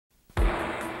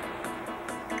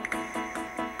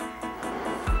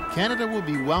Canada will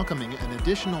be welcoming an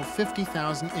additional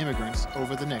 50,000 immigrants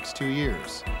over the next 2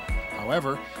 years.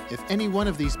 However, if any one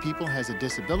of these people has a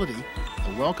disability,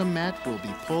 the welcome mat will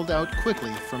be pulled out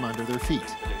quickly from under their feet,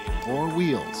 or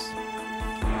wheels.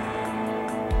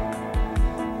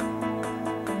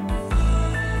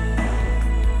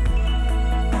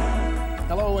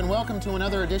 Hello and welcome to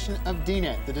another edition of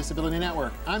DNet, the Disability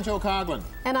Network. I'm Joe Coughlin.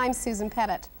 And I'm Susan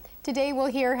Pettit. Today we'll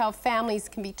hear how families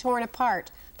can be torn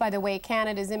apart by the way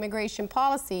Canada's immigration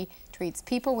policy treats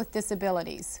people with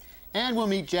disabilities. And we'll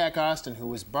meet Jack Austin, who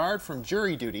was barred from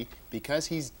jury duty because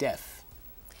he's deaf.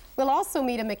 We'll also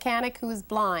meet a mechanic who is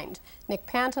blind. Nick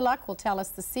Pantaluk will tell us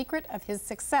the secret of his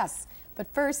success.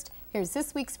 But first, here's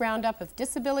this week's roundup of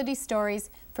disability stories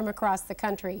from across the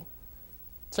country.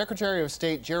 Secretary of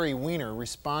State Gerry Weiner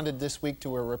responded this week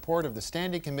to a report of the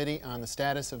Standing Committee on the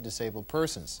Status of Disabled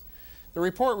Persons. The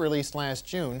report, released last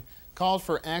June, called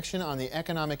for action on the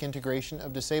economic integration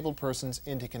of disabled persons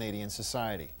into Canadian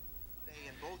society.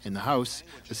 In the House,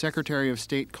 the Secretary of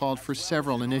State called for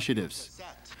several initiatives.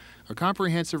 A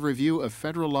comprehensive review of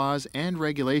federal laws and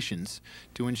regulations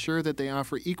to ensure that they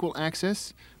offer equal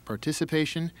access,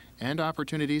 participation, and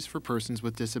opportunities for persons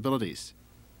with disabilities.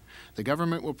 The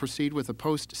government will proceed with a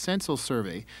post-census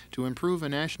survey to improve a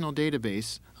national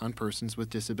database on persons with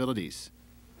disabilities.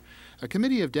 A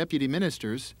committee of deputy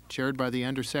ministers, chaired by the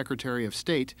Undersecretary of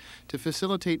State, to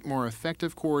facilitate more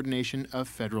effective coordination of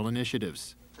federal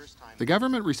initiatives. The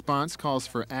government response calls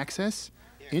for access,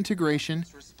 integration,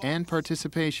 and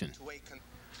participation.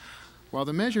 While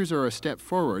the measures are a step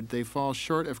forward, they fall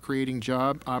short of creating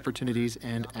job opportunities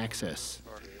and access.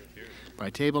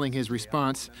 By tabling his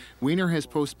response, Weiner has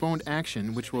postponed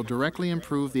action which will directly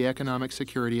improve the economic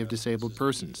security of disabled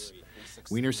persons.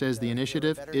 Weiner says the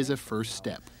initiative is a first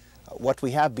step. What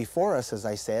we have before us, as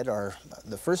I said, are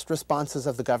the first responses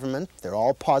of the government. They're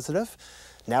all positive.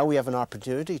 Now we have an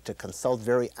opportunity to consult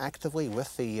very actively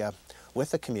with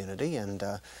the community, and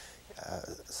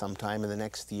sometime in the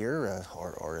next year,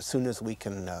 or as soon as we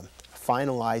can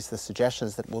finalize the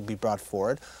suggestions that will be brought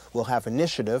forward, we'll have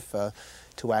initiative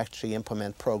to actually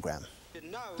implement program.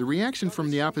 The reaction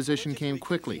from the opposition came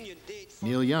quickly.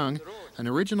 Neil Young, an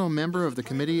original member of the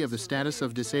Committee of the Status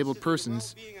of Disabled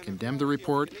Persons, condemned the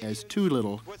report as too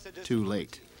little, too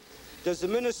late. Does the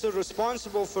minister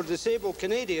responsible for disabled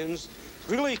Canadians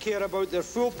really care about their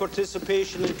full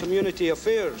participation in community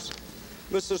affairs?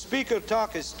 Mr. Speaker,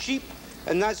 talk is cheap,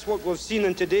 and that's what we've seen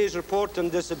in today's report on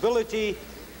disability.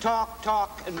 Talk,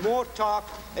 talk, and more talk,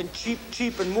 and cheap,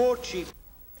 cheap, and more cheap.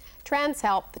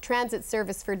 Transhelp, the transit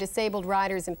service for disabled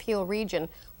riders in Peel Region,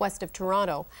 west of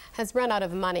Toronto, has run out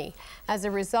of money. As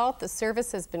a result, the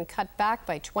service has been cut back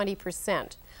by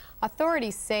 20%.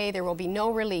 Authorities say there will be no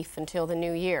relief until the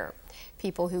new year.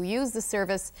 People who use the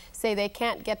service say they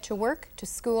can't get to work, to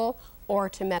school, or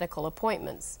to medical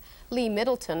appointments. Lee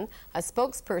Middleton, a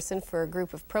spokesperson for a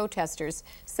group of protesters,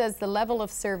 says the level of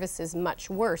service is much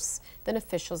worse than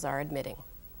officials are admitting.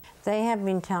 They have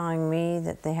been telling me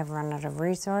that they have run out of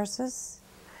resources,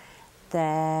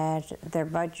 that their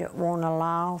budget won't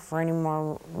allow for any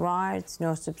more rides,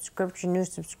 new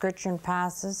subscription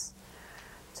passes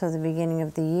till the beginning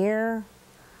of the year,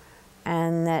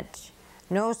 and that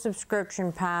no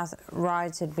subscription pass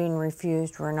rides had been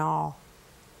refused when all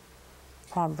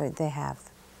probably they have.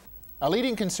 A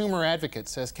leading consumer advocate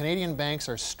says Canadian banks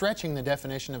are stretching the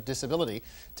definition of disability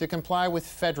to comply with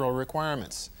federal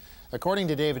requirements. According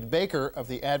to David Baker of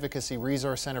the Advocacy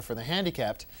Resource Centre for the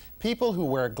Handicapped, people who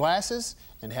wear glasses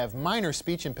and have minor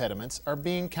speech impediments are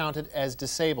being counted as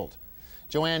disabled.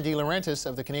 Joanne De Laurentiis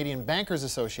of the Canadian Bankers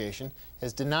Association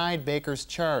has denied Baker's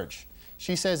charge.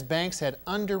 She says banks had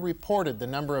underreported the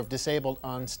number of disabled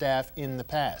on staff in the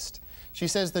past. She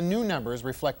says the new numbers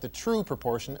reflect the true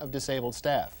proportion of disabled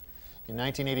staff. In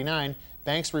 1989,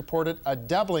 banks reported a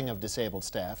doubling of disabled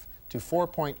staff to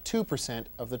 4.2%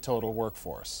 of the total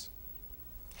workforce.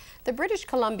 The British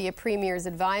Columbia Premier's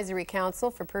Advisory Council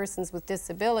for Persons with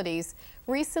Disabilities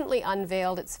recently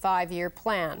unveiled its 5-year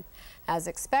plan. As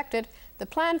expected, the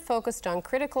plan focused on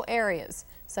critical areas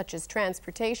such as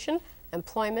transportation,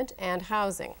 employment, and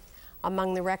housing.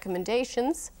 Among the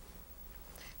recommendations,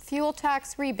 fuel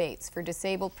tax rebates for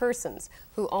disabled persons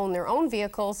who own their own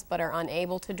vehicles but are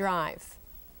unable to drive.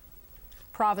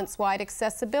 Province-wide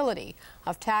accessibility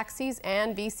of taxis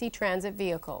and BC Transit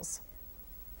vehicles.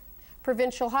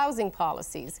 Provincial housing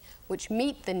policies which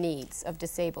meet the needs of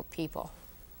disabled people.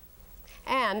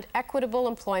 And equitable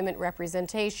employment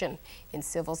representation in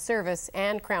civil service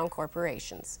and Crown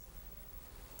corporations.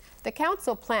 The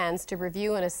Council plans to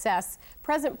review and assess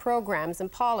present programs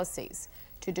and policies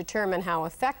to determine how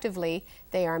effectively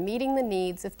they are meeting the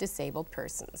needs of disabled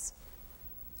persons.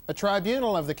 A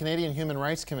tribunal of the Canadian Human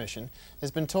Rights Commission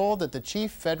has been told that the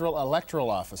Chief Federal Electoral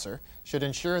Officer should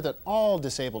ensure that all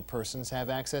disabled persons have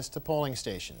access to polling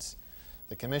stations.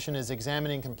 The Commission is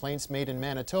examining complaints made in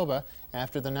Manitoba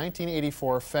after the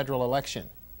 1984 federal election.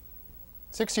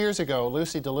 6 years ago,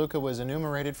 Lucy DeLuca was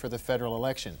enumerated for the federal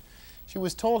election. She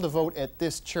was told to vote at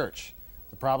this church.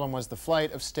 The problem was the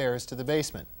flight of stairs to the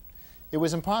basement. It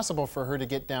was impossible for her to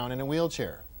get down in a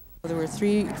wheelchair. There were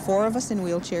 4 of us in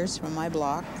wheelchairs from my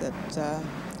block that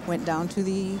went down to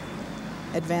the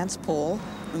advanced poll,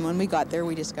 and when we got there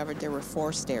we discovered there were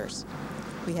 4 stairs.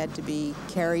 We had to be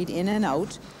carried in and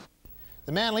out.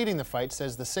 The man leading the fight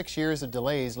says the 6 years of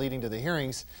delays leading to the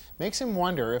hearings makes him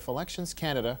wonder if Elections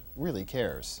Canada really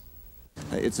cares.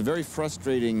 It's a very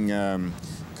frustrating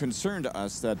concern to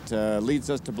us that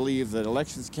leads us to believe that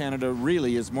Elections Canada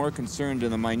really is more concerned in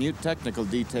the minute technical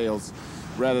details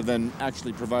rather than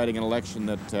actually providing an election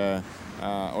that,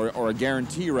 or a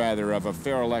guarantee rather, of a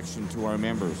fair election to our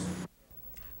members.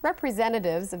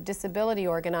 Representatives of disability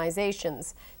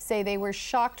organizations say they were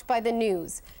shocked by the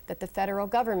news that the federal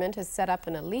government has set up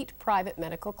an elite private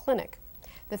medical clinic.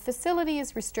 The facility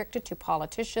is restricted to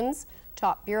politicians,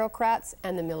 top bureaucrats,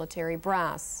 and the military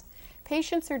brass.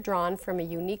 Patients are drawn from a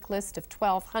unique list of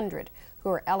 1,200 who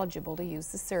are eligible to use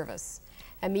the service.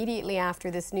 Immediately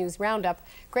after this news roundup,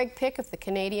 Greg Pick of the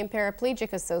Canadian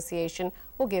Paraplegic Association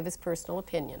will give his personal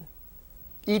opinion.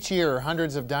 Each year,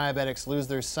 hundreds of diabetics lose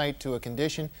their sight to a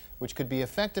condition which could be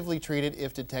effectively treated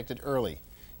if detected early.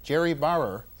 Gerry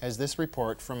has this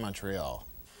report from Montreal.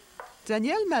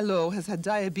 Danielle Malot has had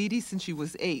diabetes since she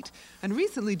was 8 and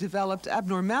recently developed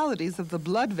abnormalities of the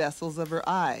blood vessels of her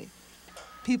eye.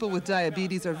 People with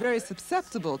diabetes are very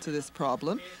susceptible to this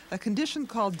problem, a condition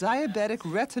called diabetic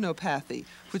retinopathy,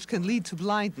 which can lead to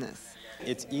blindness.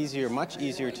 It's much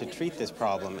easier to treat this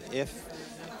problem if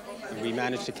we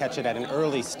manage to catch it at an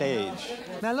early stage.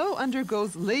 Malot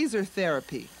undergoes laser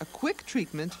therapy, a quick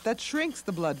treatment that shrinks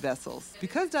the blood vessels.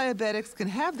 Because diabetics can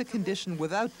have the condition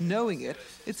without knowing it,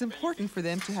 it's important for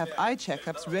them to have eye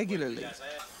checkups regularly.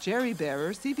 Gerry,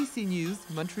 CBC News,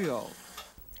 Montreal.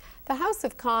 The House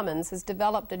of Commons has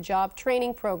developed a job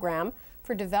training program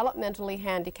for developmentally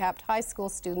handicapped high school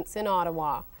students in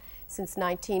Ottawa. Since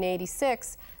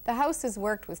 1986, the House has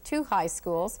worked with 2 high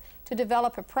schools to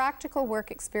develop a practical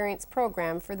work experience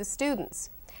program for the students.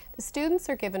 The students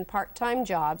are given part-time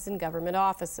jobs in government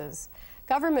offices.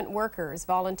 Government workers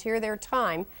volunteer their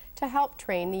time to help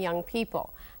train the young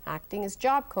people, acting as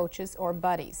job coaches or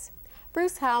buddies.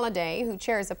 Bruce Halliday, who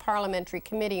chairs a parliamentary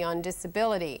committee on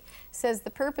disability, says the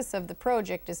purpose of the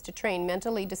project is to train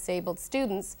mentally disabled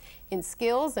students in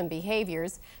skills and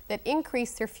behaviors that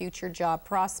increase their future job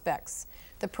prospects.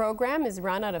 The program is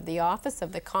run out of the office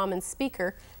of the Commons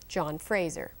Speaker, John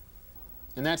Fraser.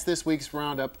 And that's this week's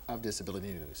roundup of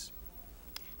Disability News.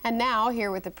 And now,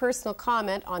 here with a personal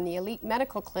comment on the elite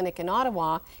medical clinic in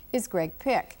Ottawa is Greg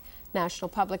Pick, National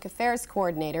Public Affairs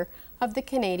Coordinator of the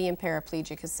Canadian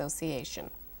Paraplegic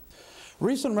Association.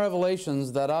 Recent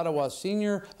revelations that Ottawa's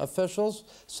senior officials,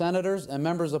 senators, and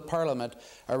members of Parliament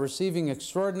are receiving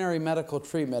extraordinary medical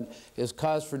treatment is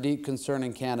cause for deep concern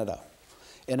in Canada.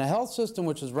 In a health system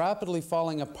which is rapidly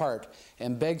falling apart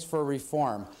and begs for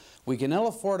reform, we can ill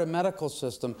afford a medical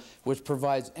system which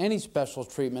provides any special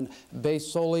treatment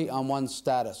based solely on one's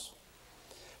status.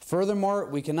 Furthermore,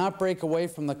 we cannot break away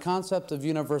from the concept of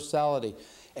universality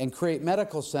and create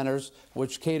medical centers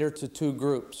which cater to 2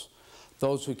 groups,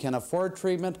 those who can afford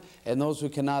treatment and those who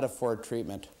cannot afford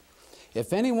treatment.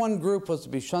 If any one group was to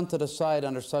be shunted aside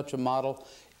under such a model,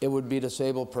 it would be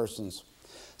disabled persons.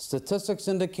 Statistics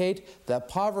indicate that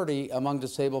poverty among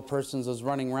disabled persons is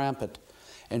running rampant,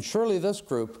 and surely this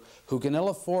group, who can ill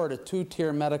afford a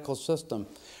 2-tier medical system,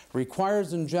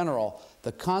 requires in general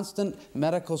the constant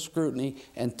medical scrutiny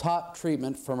and top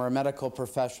treatment from our medical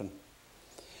profession.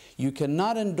 You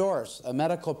cannot endorse a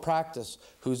medical practice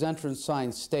whose entrance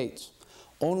sign states,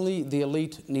 "Only the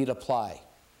elite need apply."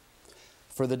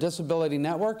 For the Disability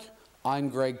Network, I'm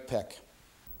Greg Pick.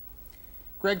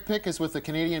 Greg Pick is with the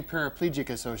Canadian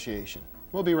Paraplegic Association.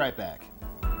 We'll be right back.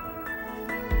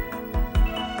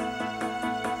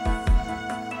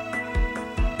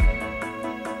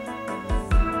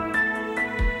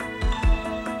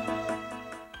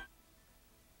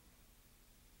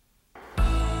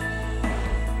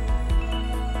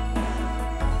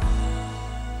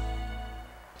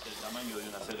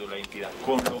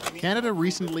 Canada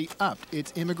recently upped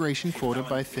its immigration quota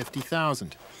by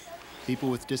 50,000. People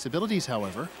with disabilities,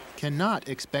 however, cannot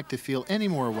expect to feel any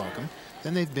more welcome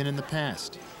than they've been in the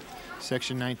past.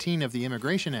 Section 19 of the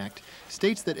Immigration Act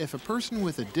states that if a person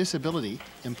with a disability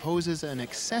imposes an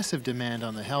excessive demand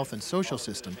on the health and social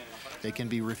system, they can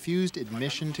be refused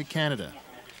admission to Canada.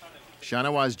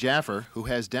 Shanawaz Jaffer, who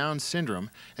has Down syndrome,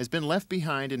 has been left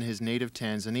behind in his native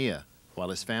Tanzania, while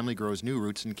his family grows new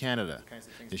roots in Canada.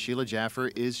 Nashila Jaffer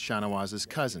is Shanawaz's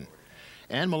cousin.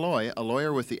 Anne Malloy, a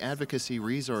lawyer with the Advocacy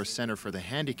Resource Center for the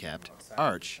Handicapped,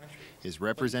 ARCH, is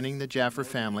representing the Jaffer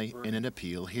family in an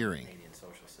appeal hearing.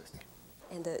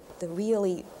 And the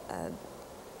really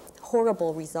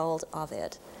horrible result of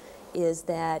it is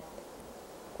that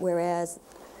whereas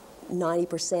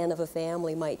 90% of a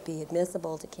family might be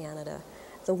admissible to Canada,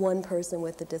 the one person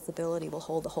with the disability will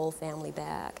hold the whole family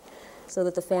back, so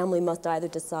that the family must either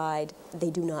decide they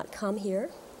do not come here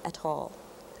at all,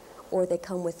 or they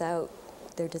come without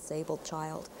their disabled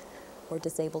child or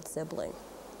disabled sibling.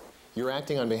 You're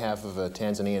acting on behalf of a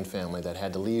Tanzanian family that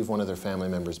had to leave one of their family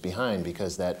members behind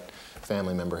because that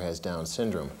family member has Down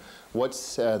syndrome.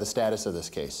 What's the status of this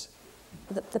case?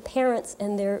 The parents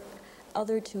and their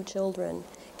other two children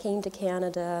came to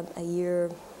Canada a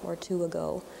year or two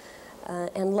ago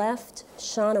and left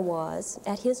Shanawaz,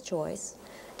 at his choice,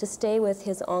 to stay with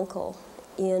his uncle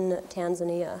in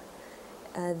Tanzania.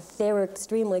 They were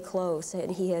extremely close,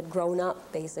 and he had grown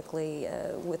up basically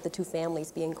with the two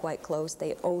families being quite close.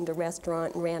 They owned a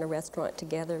restaurant and ran a restaurant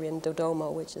together in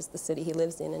Dodoma, which is the city he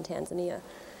lives in Tanzania.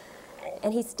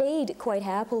 And he stayed quite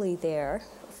happily there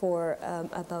for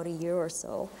about a year or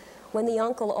so, when the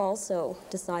uncle also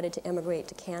decided to emigrate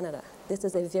to Canada. This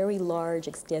is a very large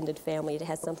extended family. It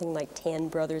has something like 10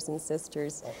 brothers and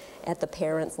sisters at the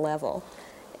parents' level.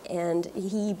 And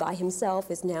he, by himself,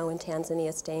 is now in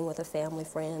Tanzania staying with a family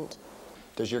friend.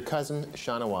 Does your cousin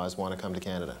Shanawaz want to come to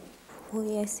Canada? Oh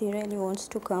yes, he really wants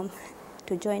to come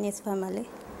to join his family.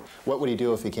 What would he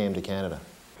do if he came to Canada?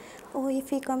 Oh, if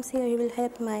he comes here, he will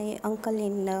help my uncle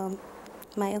in,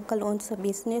 my uncle owns a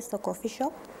business, a coffee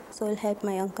shop, so he'll help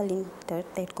my uncle in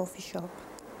that coffee shop.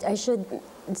 I should,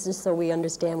 just so we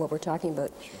understand what we're talking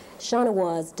about,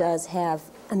 Shanawaz does have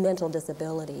a mental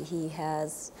disability. He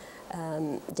has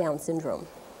Down syndrome.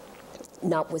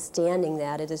 Notwithstanding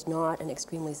that, it is not an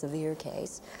extremely severe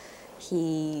case.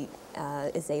 He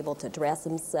is able to dress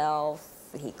himself,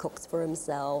 he cooks for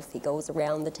himself, he goes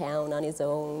around the town on his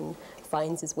own,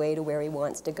 finds his way to where he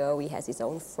wants to go, he has his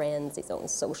own friends, his own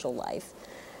social life,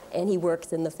 and he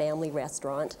works in the family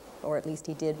restaurant, or at least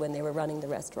he did when they were running the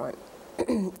restaurant.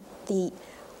 The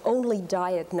only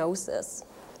diagnosis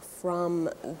from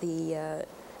the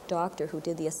doctor who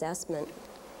did the assessment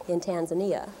in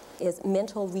Tanzania is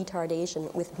mental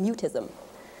retardation with mutism.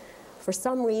 For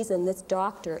some reason, this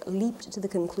doctor leaped to the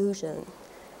conclusion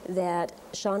that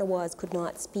Shanawaz could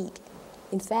not speak.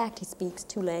 In fact, he speaks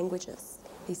 2 languages.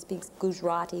 He speaks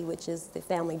Gujarati, which is the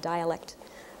family dialect,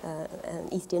 an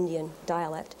East Indian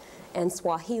dialect, and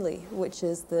Swahili, which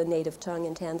is the native tongue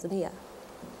in Tanzania.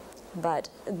 But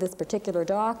this particular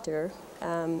doctor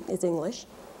is English.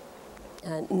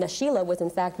 Nashila was in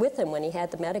fact with him when he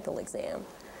had the medical exam.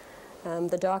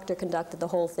 The doctor conducted the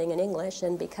whole thing in English,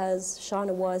 and because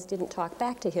Shanawaz didn't talk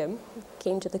back to him,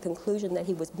 came to the conclusion that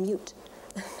he was mute.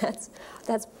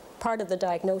 That's part of the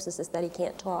diagnosis, is that he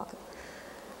can't talk.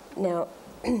 Now,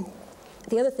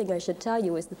 the other thing I should tell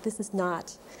you is that this is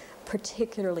not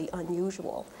particularly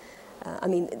unusual. I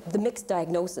mean, the mixed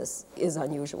diagnosis is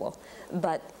unusual,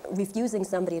 but refusing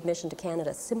somebody admission to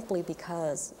Canada simply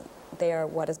because they are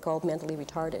what is called mentally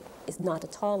retarded is not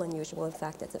at all unusual. In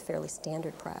fact, it's a fairly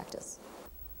standard practice.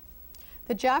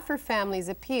 The Jaffer family's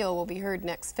appeal will be heard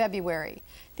next February.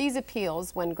 These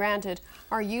appeals, when granted,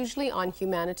 are usually on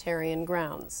humanitarian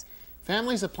grounds.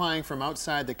 Families applying from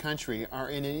outside the country are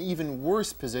in an even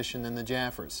worse position than the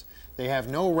Jaffers. They have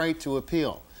no right to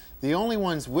appeal. The only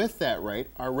ones with that right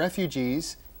are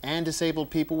refugees and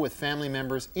disabled people with family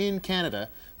members in Canada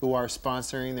who are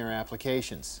sponsoring their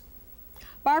applications.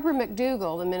 Barbara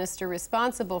McDougall, the minister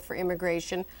responsible for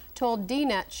immigration, told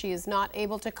DNET she is not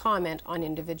able to comment on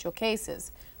individual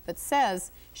cases, but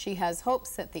says she has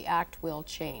hopes that the act will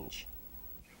change.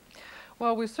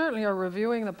 Well, we certainly are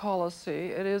reviewing the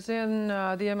policy. It is in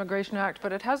the Immigration Act,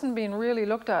 but it hasn't been really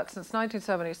looked at since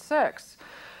 1976.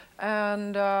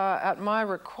 And at my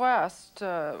request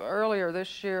earlier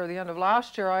this year, the end of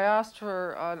last year, I asked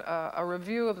for a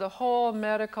review of the whole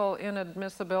medical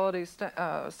inadmissibility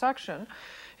section.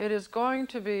 It is going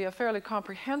to be a fairly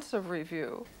comprehensive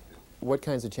review. What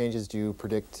kinds of changes do you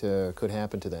predict could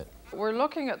happen to that? We're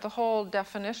looking at the whole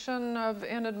definition of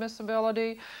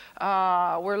inadmissibility.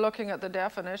 We're looking at the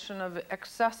definition of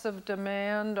excessive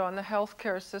demand on the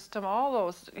healthcare system, all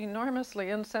those enormously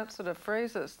insensitive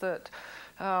phrases that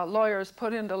lawyers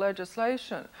put into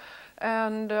legislation.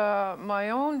 And my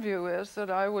own view is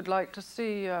that I would like to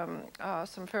see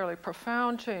some fairly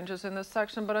profound changes in this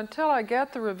section, but until I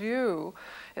get the review,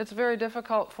 it's very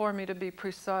difficult for me to be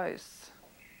precise.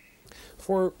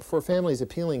 For families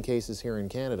appealing cases here in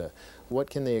Canada, what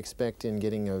can they expect in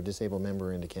getting a disabled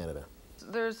member into Canada?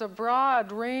 There's a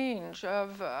broad range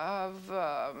of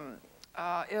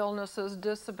illnesses,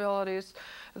 disabilities,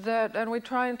 and we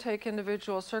try and take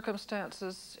individual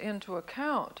circumstances into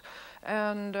account.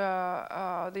 And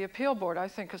the appeal board, I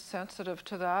think, is sensitive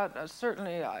to that.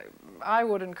 Certainly, I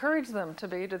would encourage them to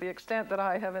be, to the extent that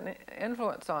I have an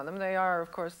influence on them. They are,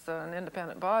 of course, an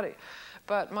independent body.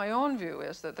 But my own view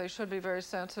is that they should be very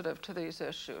sensitive to these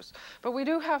issues. But we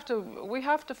have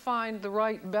to find the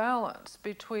right balance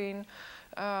between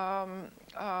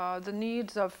the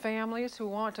needs of families who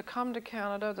want to come to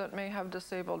Canada that may have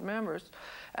disabled members,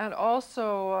 and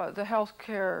also the health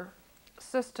care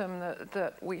system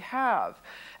that we have.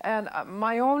 And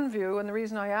my own view, and the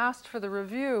reason I asked for the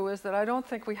review, is that I don't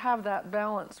think we have that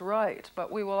balance right,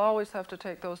 but we will always have to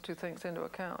take those two things into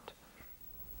account.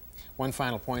 One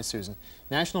final point, Susan.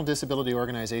 National disability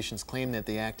organizations claim that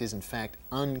the Act is in fact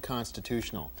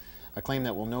unconstitutional, a claim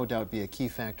that will no doubt be a key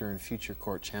factor in future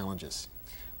court challenges.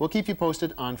 We'll keep you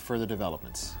posted on further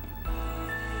developments.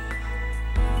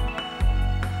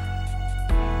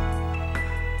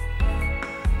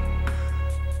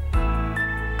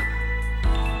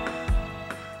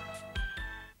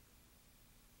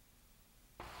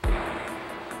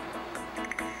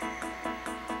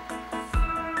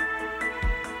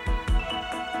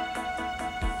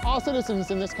 All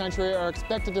citizens in this country are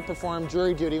expected to perform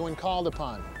jury duty when called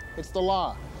upon. It's the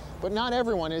law, but not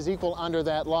everyone is equal under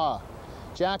that law.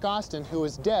 Jack Austin, who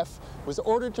is deaf, was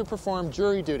ordered to perform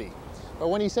jury duty, but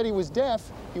when he said he was deaf,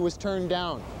 he was turned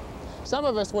down. Some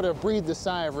of us would have breathed a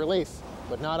sigh of relief,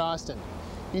 but not Austin.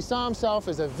 He saw himself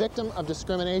as a victim of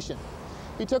discrimination.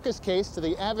 He took his case to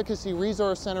the Advocacy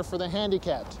Resource Center for the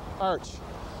Handicapped, ARCH.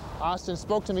 Austin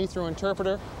spoke to me through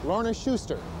interpreter Lorna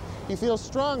Schuster. He feels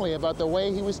strongly about the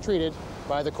way he was treated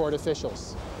by the court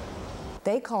officials.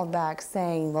 They called back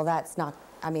saying, well, that's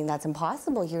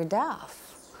impossible, you're deaf.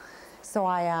 So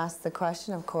I asked the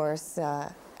question, of course,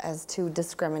 as to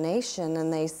discrimination,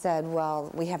 and they said,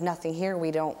 well, we have nothing here,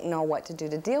 we don't know what to do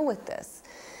to deal with this.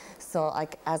 So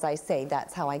as I say,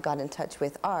 that's how I got in touch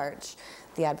with ARCH,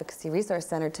 the Advocacy Resource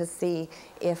Center, to see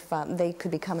if they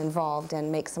could become involved and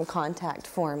make some contact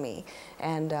for me.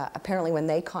 And apparently when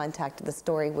they contacted, the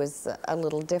story was a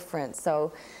little different.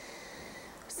 So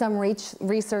some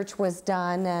research was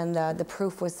done, and the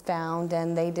proof was found,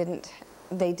 and they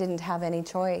didn't have any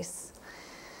choice.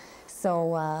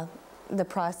 So the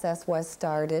process was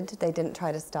started. They didn't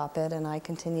try to stop it, and I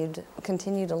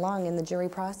continued along in the jury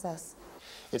process.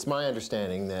 It's my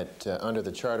understanding that under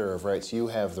the Charter of Rights, you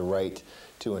have the right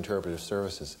to interpretive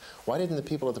services. Why didn't the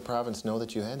people of the province know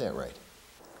that you had that right?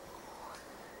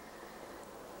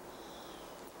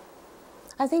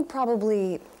 I think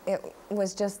probably it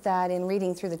was just that in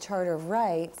reading through the Charter of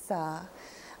Rights,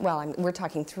 we're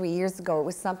talking 3 years ago, it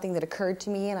was something that occurred to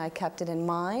me and I kept it in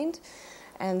mind.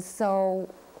 And so,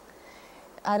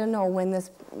 I don't know, when this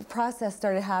process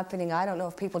started happening, I don't know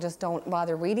if people just don't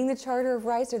bother reading the Charter of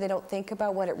Rights or they don't think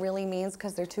about what it really means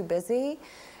because they're too busy.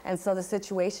 And so the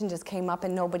situation just came up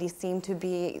and nobody seemed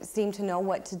to know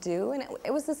what to do. And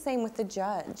it was the same with the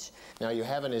judge. Now, you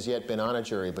haven't as yet been on a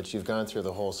jury, but you've gone through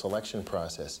the whole selection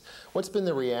process. What's been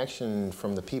the reaction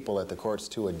from the people at the courts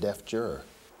to a deaf juror?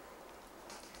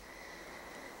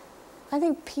 I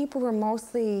think people were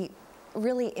mostly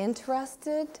really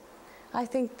interested. I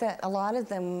think that a lot of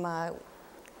them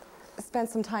spent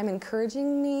some time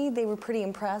encouraging me. They were pretty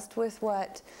impressed with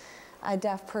what a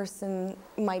deaf person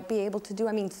might be able to do.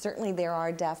 I mean, certainly there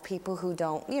are deaf people who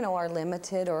don't, are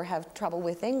limited or have trouble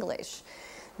with English.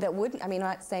 That wouldn't, I'm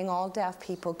not saying all deaf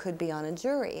people could be on a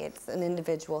jury. It's an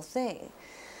individual thing.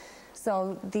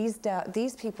 So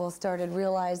these people started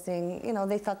realizing,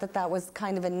 they thought that that was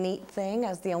kind of a neat thing.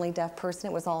 As the only deaf person,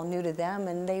 it was all new to them,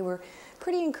 and they were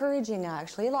pretty encouraging,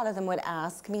 actually. A lot of them would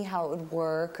ask me how it would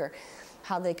work or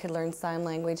how they could learn sign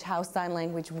language, how sign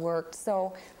language worked.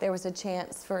 So there was a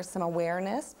chance for some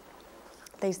awareness.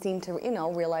 They seemed to,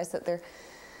 realize that they're,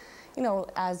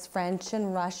 as French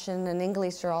and Russian and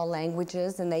English are all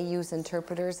languages and they use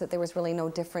interpreters, that there was really no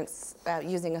difference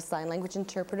using a sign language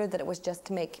interpreter, that it was just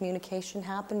to make communication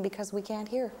happen because we can't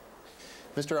hear.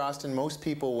 Mr. Austin, most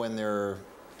people, when they're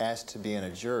asked to be in a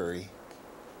jury,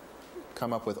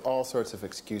 come up with all sorts of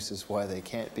excuses why they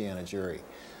can't be in a jury.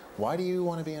 Why do you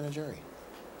want to be in a jury?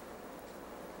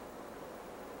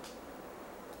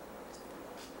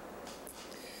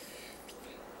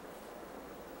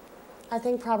 I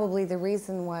think probably the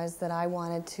reason was that I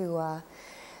wanted to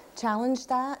challenge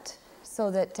that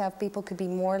so that deaf people could be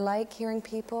more like hearing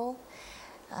people.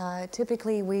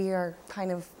 Typically, we are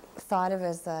kind of thought of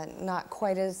as not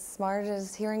quite as smart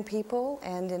as hearing people,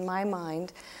 and in my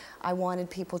mind, I wanted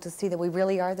people to see that we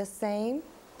really are the same,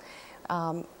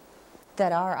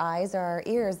 that our eyes are our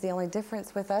ears. The only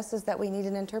difference with us is that we need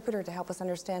an interpreter to help us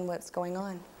understand what's going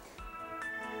on.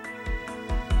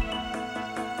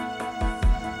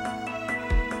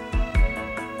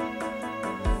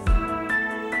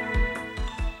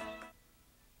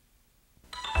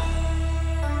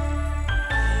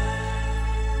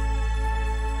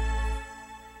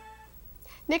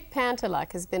 Nick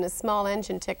Pantaluk has been a small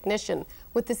engine technician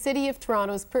with the City of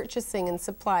Toronto's Purchasing and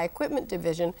Supply Equipment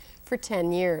Division for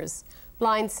 10 years.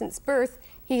 Blind since birth,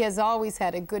 he has always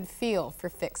had a good feel for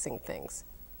fixing things.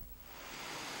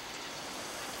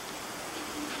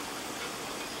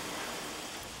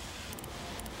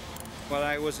 When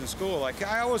I was in school,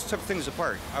 I always took things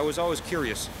apart. I was always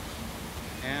curious.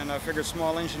 And I figured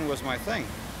small engine was my thing.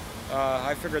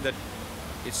 I figured that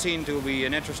it seemed to be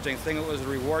an interesting thing. It was a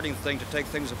rewarding thing to take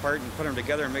things apart and put them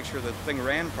together and make sure the thing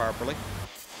ran properly.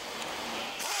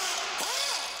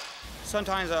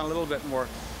 Sometimes I'm a little bit more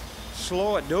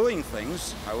slow at doing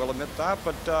things, I will admit that,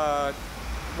 but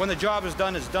when the job is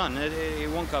done, it's done. It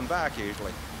won't come back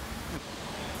usually.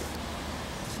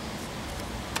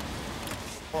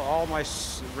 All my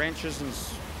wrenches and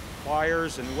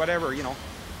pliers and whatever, you know,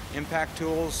 impact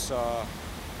tools,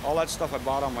 all that stuff I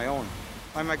bought on my own.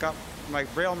 I got my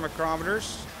braille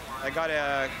micrometers. I got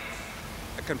a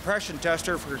compression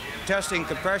tester for testing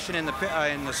compression in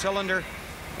the cylinder.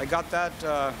 I got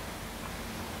that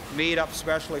made up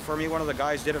specially for me. One of the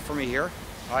guys did it for me here.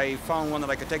 I found one that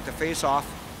I could take the face off,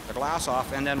 the glass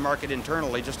off, and then mark it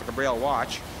internally, just like a braille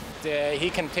watch. He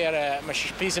can tear a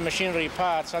piece of machinery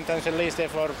apart. Sometimes it lays there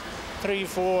for 3,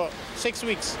 4, 6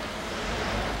 weeks.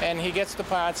 And he gets the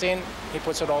parts in, he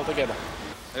puts it all together.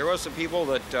 There was some people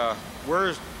that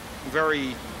were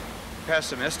very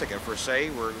pessimistic, per se,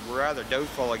 were rather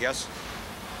doubtful, I guess.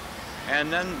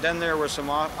 And then there were some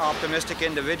optimistic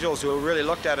individuals who really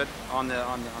looked at it on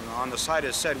the side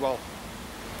and said, well,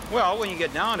 when you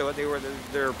get down to it,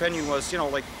 their opinion was, you know,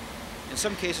 like, in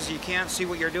some cases you can't see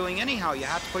what you're doing anyhow. You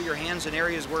have to put your hands in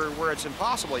areas where it's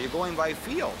impossible. You're going by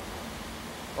feel.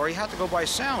 Or you have to go by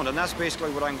sound, and that's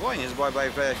basically what I'm going, is by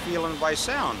feel and by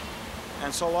sound.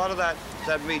 And so a lot of that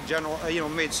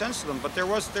made sense to them, but there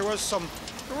was some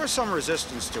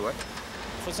resistance to it.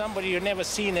 For somebody who's never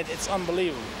seen it, it's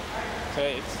unbelievable. So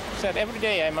it's said every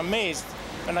day I'm amazed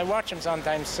when I watch him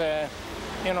sometimes,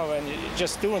 you know, when you're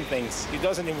just doing things. He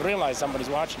doesn't even realize somebody's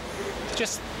watching.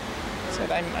 Just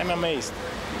said I'm amazed.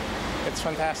 It's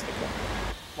fantastic.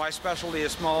 My specialty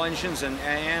is small engines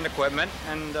and equipment,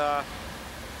 and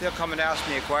they'll come and ask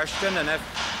me a question, and if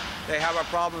they have a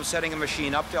problem setting a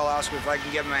machine up, they'll ask me if I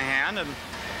can give them a hand, and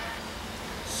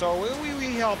so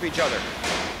we help each other.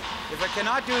 If I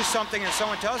cannot do something and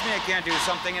someone tells me I can't do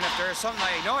something, and if there's something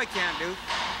I know I can't do,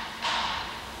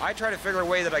 I try to figure a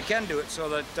way that I can do it so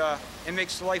that it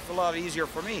makes life a lot easier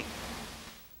for me.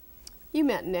 You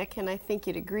met Nick, and I think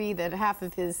you'd agree that half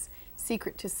of his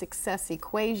secret to success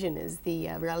equation is the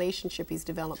relationship he's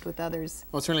developed with others.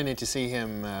 Well, it's really neat to see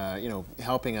him, you know,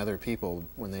 helping other people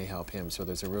when they help him. So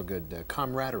there's a real good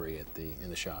camaraderie in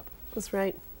the shop. That's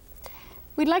right.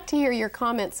 We'd like to hear your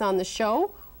comments on the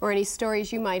show or any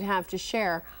stories you might have to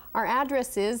share. Our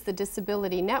address is the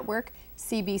Disability Network,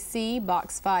 CBC,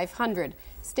 Box 500,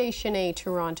 Station A,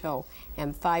 Toronto,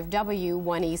 M5W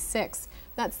 1E6.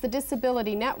 That's the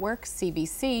Disability Network,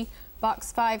 CBC,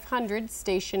 Box 500,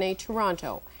 Station A,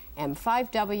 Toronto,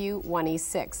 M5W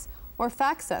 1E6. Or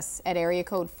fax us at area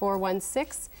code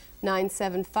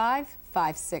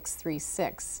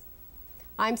 416-975-5636.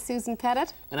 I'm Susan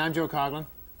Pettit. And I'm Joe Coughlin.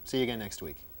 See you again next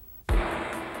week.